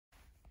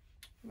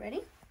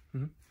Ready?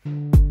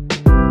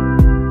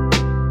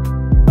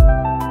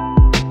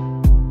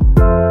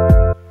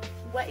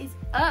 What is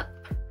up,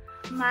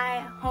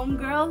 my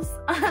homegirls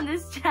on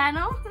this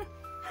channel?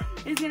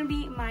 It's gonna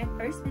be my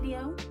first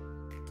video,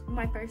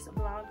 my first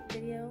vlog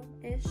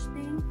video-ish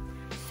thing.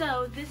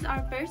 So this is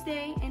our first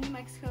day in New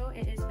Mexico.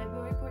 It is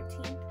February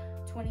 14th,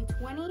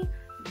 2020,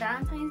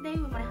 Valentine's Day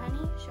with my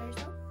honey. Show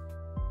yourself.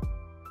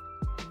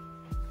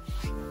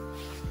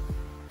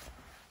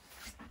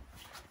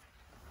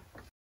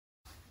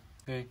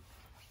 Hey.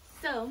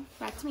 So,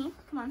 back to me.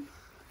 Come on.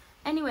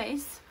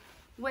 Anyways,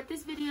 what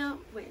this video...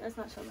 Wait, let's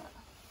not show that.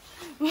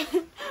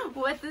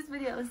 What this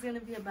video is going to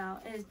be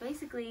about is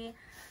basically...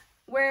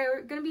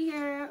 We're going to be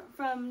here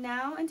from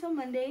now until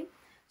Monday.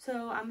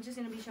 So, I'm just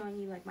going to be showing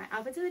you, like, my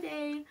outfits of the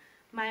day,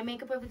 my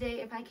makeup of the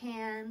day if I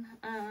can.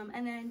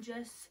 And then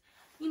just,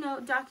 you know,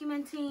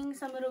 documenting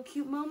some little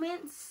cute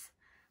moments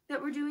that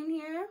we're doing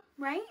here.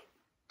 Right?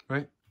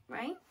 Right.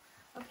 Right?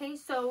 Okay,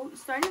 so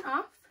starting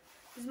off,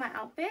 this is my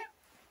outfit.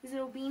 This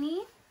little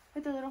beanie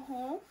with a little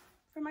hole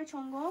for my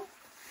chongo.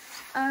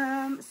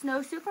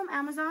 Snowsuit from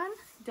Amazon.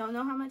 Don't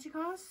know how much it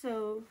costs,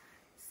 so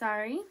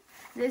sorry.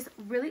 This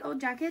really old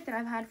jacket that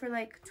I've had for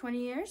like 20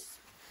 years.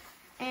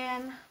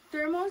 And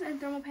thermals and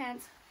thermal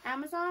pants.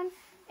 Amazon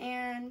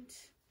and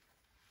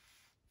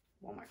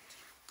Walmart.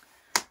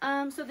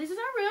 So this is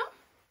our room.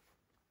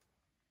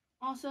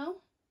 Also, a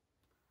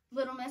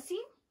little messy.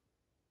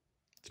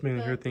 It's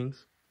mainly her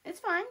things. It's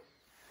fine.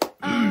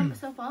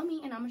 So follow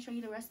me and I'm gonna show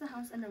you the rest of the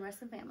house and the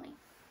rest of the family.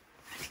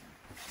 This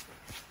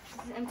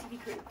is MTV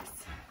Cribs.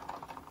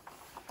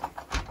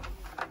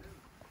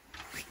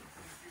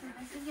 So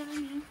this is gonna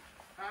be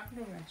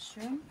the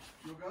restroom.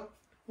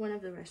 One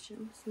of the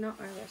restrooms, not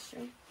our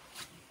restroom.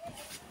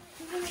 This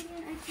is gonna be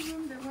an empty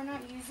room that we're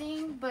not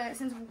using, but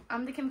since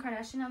I'm the Kim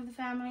Kardashian of the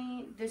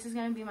family, this is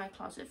gonna be my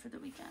closet for the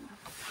weekend.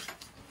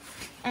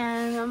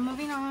 And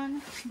moving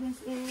on,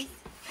 this is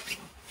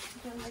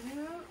the living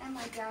room and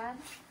my dad.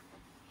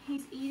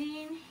 He's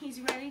eating,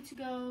 he's ready to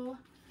go,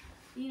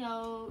 you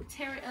know,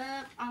 tear it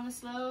up on the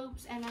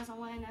slopes, and that's on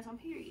one and that's on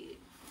period.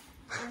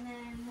 And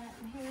then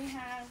here we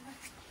have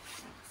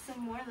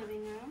some more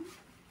living room.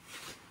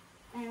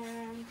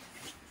 And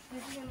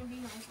this is gonna be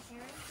my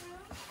parents'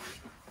 room.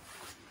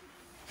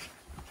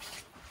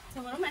 It's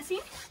a little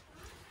messy,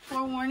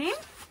 forewarning.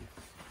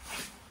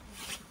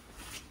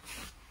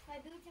 My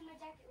boots and my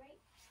jacket, right?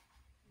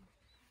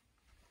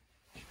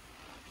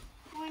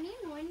 Morning,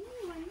 morning,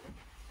 morning.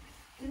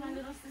 This is my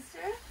little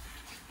sister.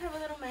 Have a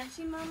little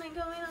matching moment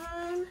going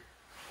on.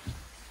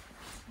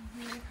 I'm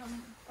gonna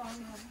come follow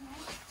me over here.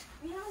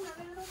 We have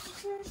another little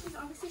sister. She's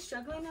obviously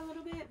struggling a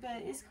little bit,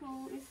 but it's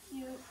cool, it's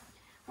cute.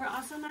 We're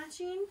also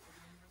matching.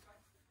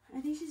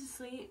 I think she's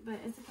asleep, but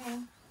it's okay.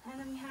 And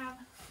then we have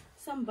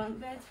some bunk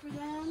beds for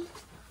them.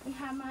 We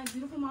have my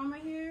beautiful mom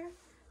right here.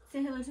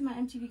 Say hello to my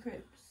MTV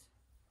Cribs.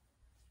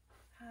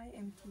 Hi,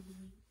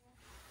 MTV.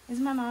 This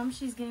is my mom.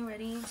 She's getting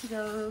ready to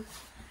go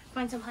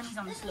find some honeys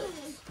on the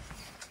slopes.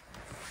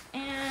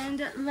 And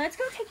let's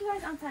go take you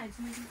guys outside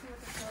so you can see what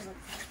the floor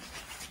looks like.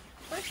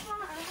 First of all,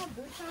 I don't have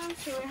boots on,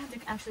 so we're gonna have to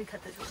actually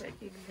cut this real quick.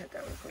 You can cut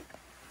that real quick.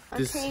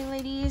 Okay,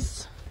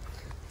 ladies.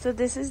 So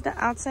this is the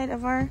outside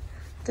of our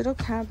little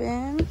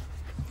cabin.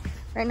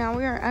 Right now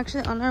we are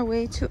actually on our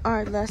way to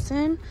our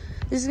lesson.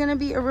 This is gonna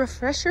be a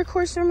refresher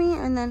course for me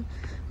and then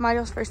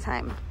Mario's first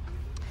time.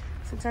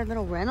 So it's our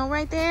little rental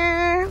right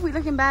there. We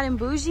looking bad and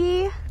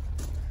bougie.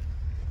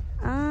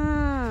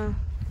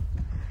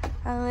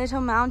 A little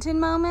mountain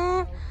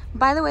moment.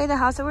 By the way, the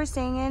house that we're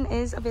staying in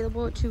is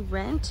available to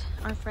rent.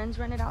 Our friends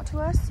rent it out to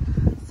us.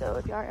 So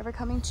if you are ever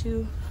coming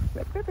to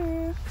Red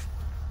River,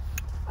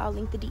 I'll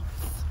link the deets.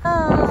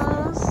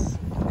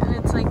 And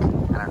it's like, I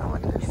don't know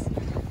what it is.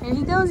 Here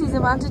he goes. He's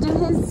about to do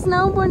his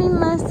snowboarding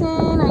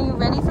lesson. Are you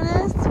ready for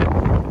this?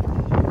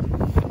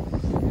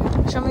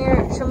 Show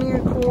me your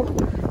cool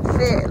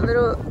fit,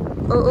 little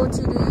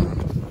OOTD.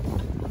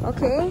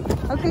 Okay,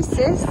 okay,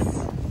 sis.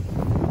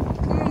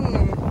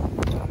 Okay.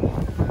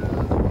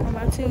 I'm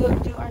about to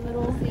do our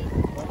little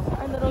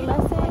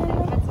lesson,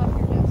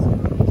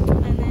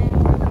 and then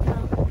we're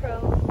become pro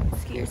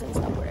skiers and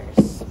snowboarders.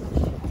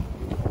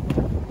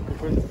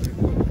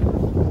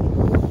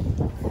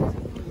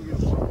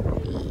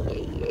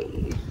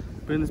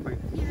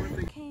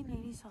 Okay,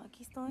 ladies, so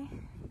aquí estoy,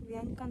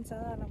 bien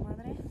cansada la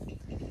madre.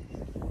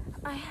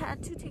 I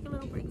had to take a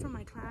little break from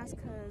my class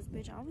because,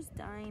 bitch, I was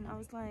dying. I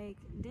was like,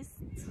 this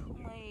is too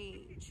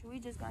late. We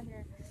just got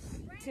here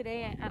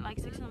today at like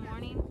 6 in the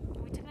morning.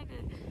 We took like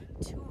a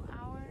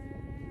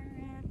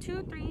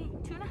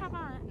 2.5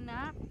 hour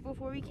nap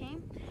before we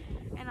came.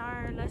 And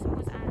our lesson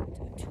was at,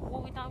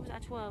 well, we thought it was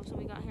at 12, so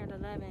we got here at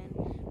 11.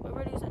 But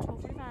really it was at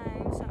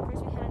 12:45, so at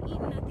first we hadn't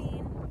eaten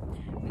nothing.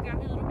 We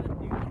grabbed a little bit of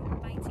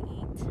bite to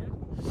eat.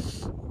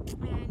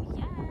 And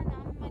yeah, now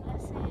I'm in my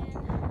lesson. I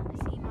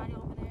see Mario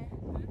over there,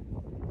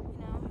 you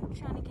know,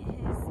 trying to get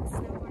his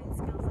snowboarding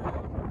skills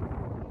up.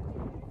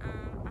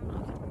 I'm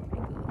looking pretty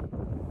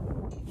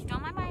good.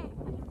 Don't mind my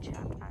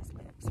chapped ass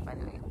lips, by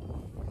the way.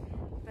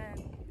 But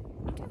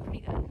I'm doing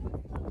pretty good,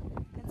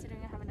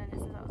 considering I haven't done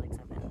this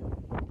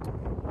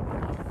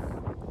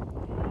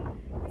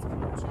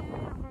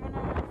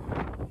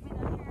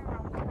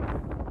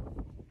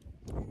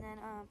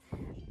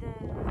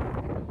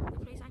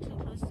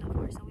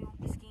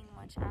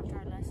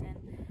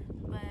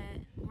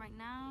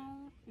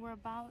we're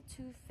about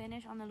to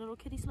finish on the little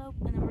kiddie slope,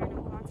 and then we're gonna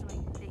move on to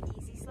like the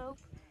easy slope.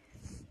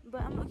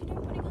 But I'm looking at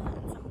pretty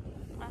good, so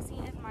I'll see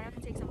if Mario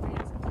can take some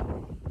videos. So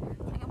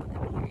I'm gonna put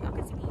that in here. Y'all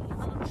can see me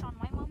a little Shaun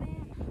White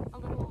moment, a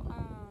little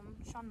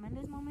Shawn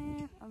Mendes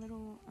moment, a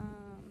little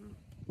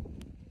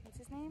what's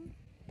his name?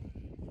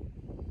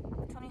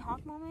 Tony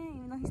Hawk moment,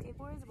 even though he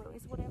skateboards, but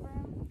it's whatever.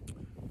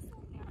 So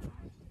yeah,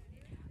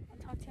 I'll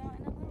talk to y'all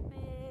in a little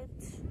bit.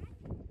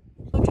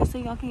 Just so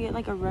y'all can get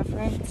like a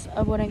reference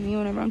of what I mean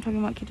whenever I'm talking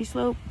about kiddie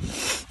slope,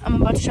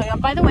 I'm about to show y'all.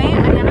 By the way,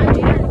 Ariana and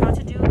Gina are about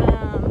to do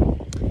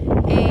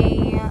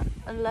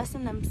a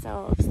lesson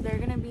themselves. They're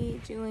gonna be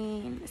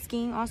doing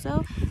skiing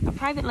also, a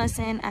private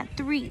lesson at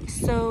 3.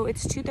 So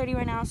it's 2:30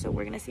 right now, so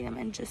we're gonna see them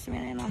in just a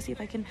minute, and I'll see if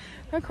I can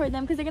record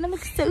them because they're gonna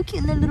look so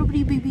cute in their little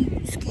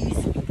baby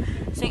skis.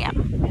 So yeah,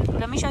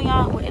 let me show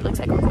y'all what it looks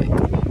like real quick.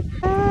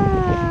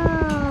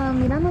 Ah,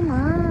 mira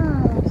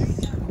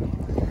nomás.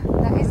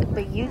 That is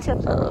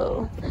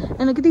beautiful.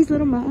 And look at these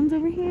little mountains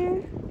over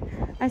here.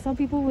 I saw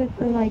people with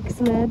like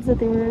sleds that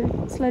they were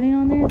sledding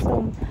on there,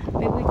 so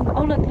maybe we can.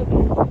 Oh look.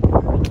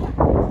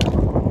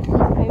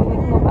 Maybe we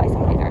can go buy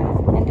some later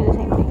and do the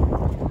same thing.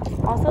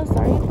 Also,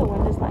 sorry if the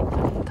wind is like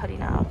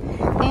cutting out.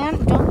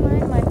 And don't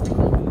mind my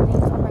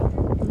things on my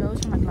nose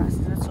from my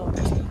glasses. That's so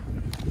embarrassing.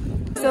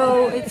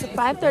 So it's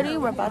 5:30.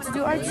 We're about to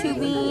do our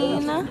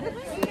tubing.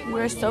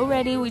 We're so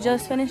ready. We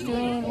just finished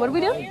doing. What did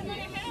we do?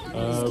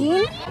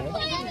 Skiing.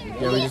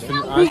 Yeah, we just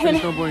finished. I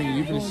finished snowboarding,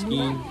 you finished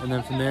skiing, and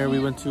then from there we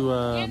went to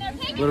a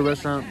little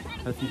restaurant.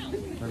 I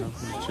don't know,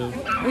 just chill.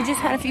 We just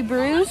had a few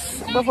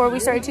brews before we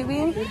started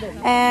tubing,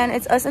 and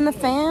it's us and the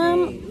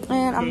fam,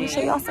 and I'm gonna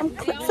show y'all some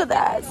clips of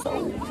that.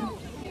 So,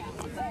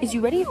 is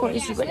you ready or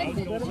is you ready?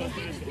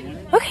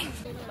 Okay.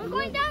 We're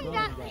going down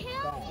that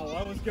hill.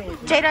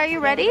 Jada, are you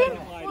ready?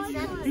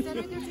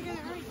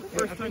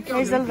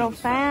 There's a little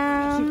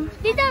fam.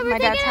 My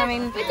dad's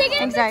having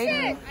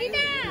anxiety.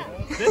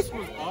 This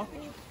was off.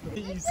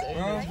 Okay,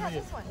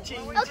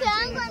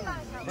 I'm going on.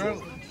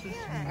 Bro,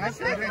 I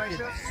feel like I could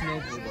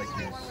snowboard like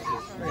this.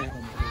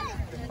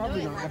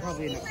 Probably not. I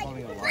probably end up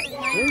falling a lot.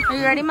 Are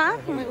you ready, Ma?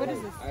 Wait, what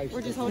is this?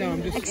 We're just holding. No,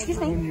 I'm just Excuse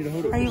wanting you to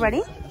hold me. it. Are you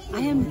ready? I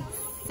am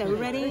so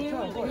ready,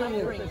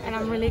 and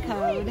I'm really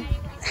cold.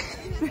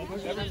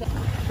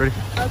 Ready?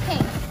 Okay.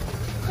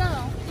 So,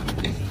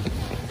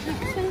 we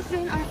just finished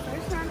doing our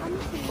first round on the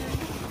sand.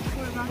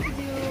 We're about to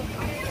do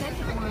our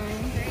second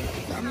one.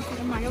 So I'm just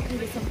gonna Mario can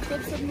get some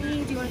clips of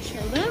me. Do you want to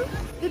show them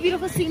the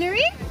beautiful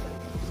scenery?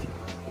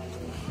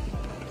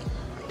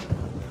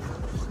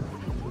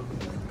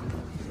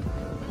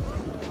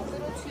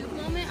 Little tube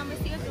moment. I'm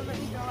gonna see if they'll let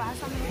me throw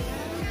ass on the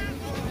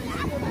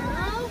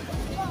ground.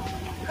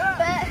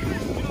 But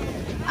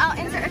I'll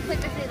insert a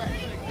clip if they let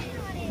me.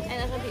 And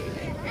that's what you're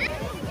doing.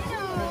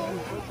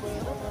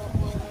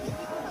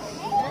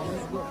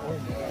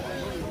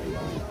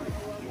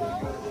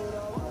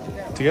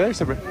 Together or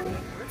separate?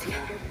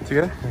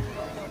 Together?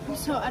 I'm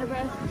so out of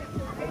breath.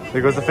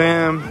 There goes the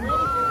fam.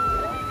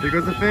 There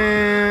goes the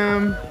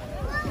fam.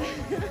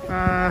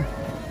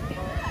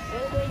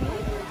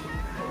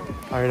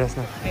 Alright, that's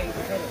enough.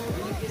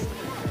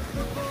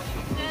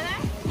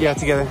 Yeah,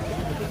 together.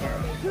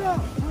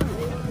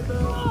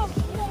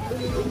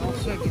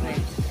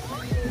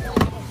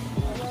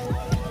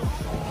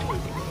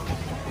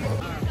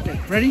 Okay,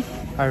 ready?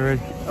 Alright,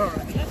 ready.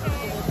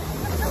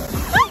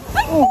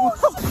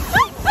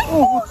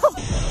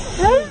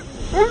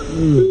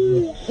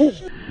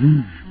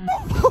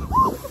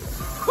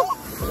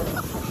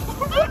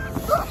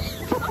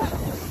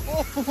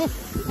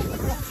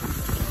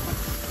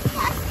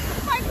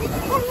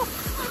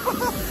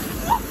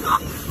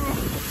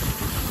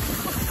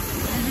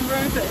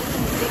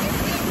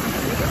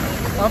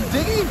 I'm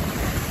digging.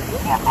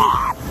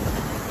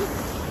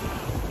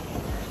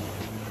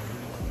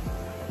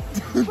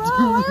 Bro, I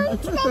already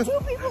took out 2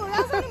 people. That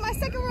was only my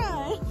second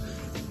run.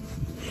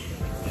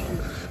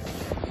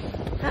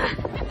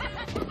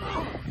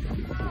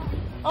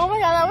 Oh my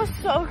god, that was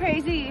so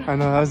crazy. I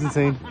know, that was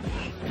insane.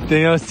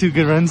 Dang, that was 2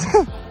 good runs.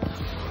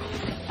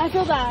 I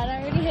feel bad.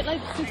 I already hit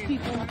like 6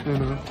 people. I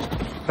know.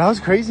 That was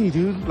crazy,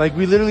 dude. Like,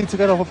 we literally took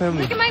out a whole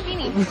family. Look at my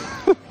beanie.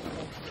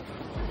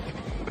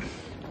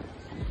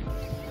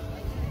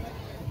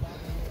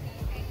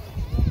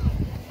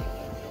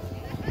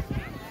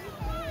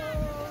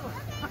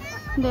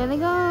 There they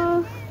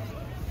go.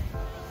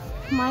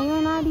 Mayo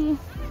and Adi.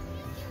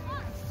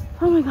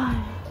 Oh my god.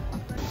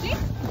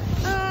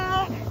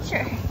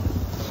 Sure.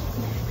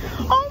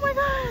 Oh my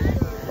god.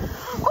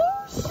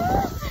 Oh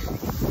shit.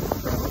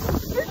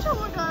 Bitch, oh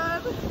my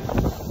god.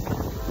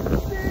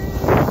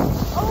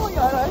 Oh my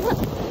god.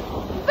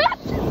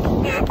 Bitch.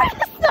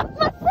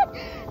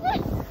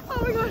 Oh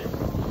my god.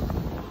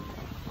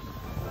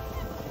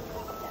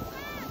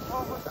 Oh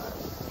my god.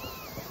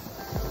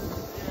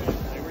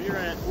 Hey, where you're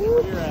at?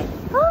 Where you're at?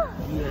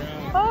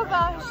 Oh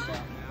gosh.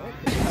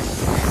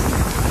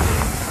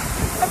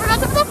 I forgot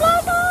to put the flag.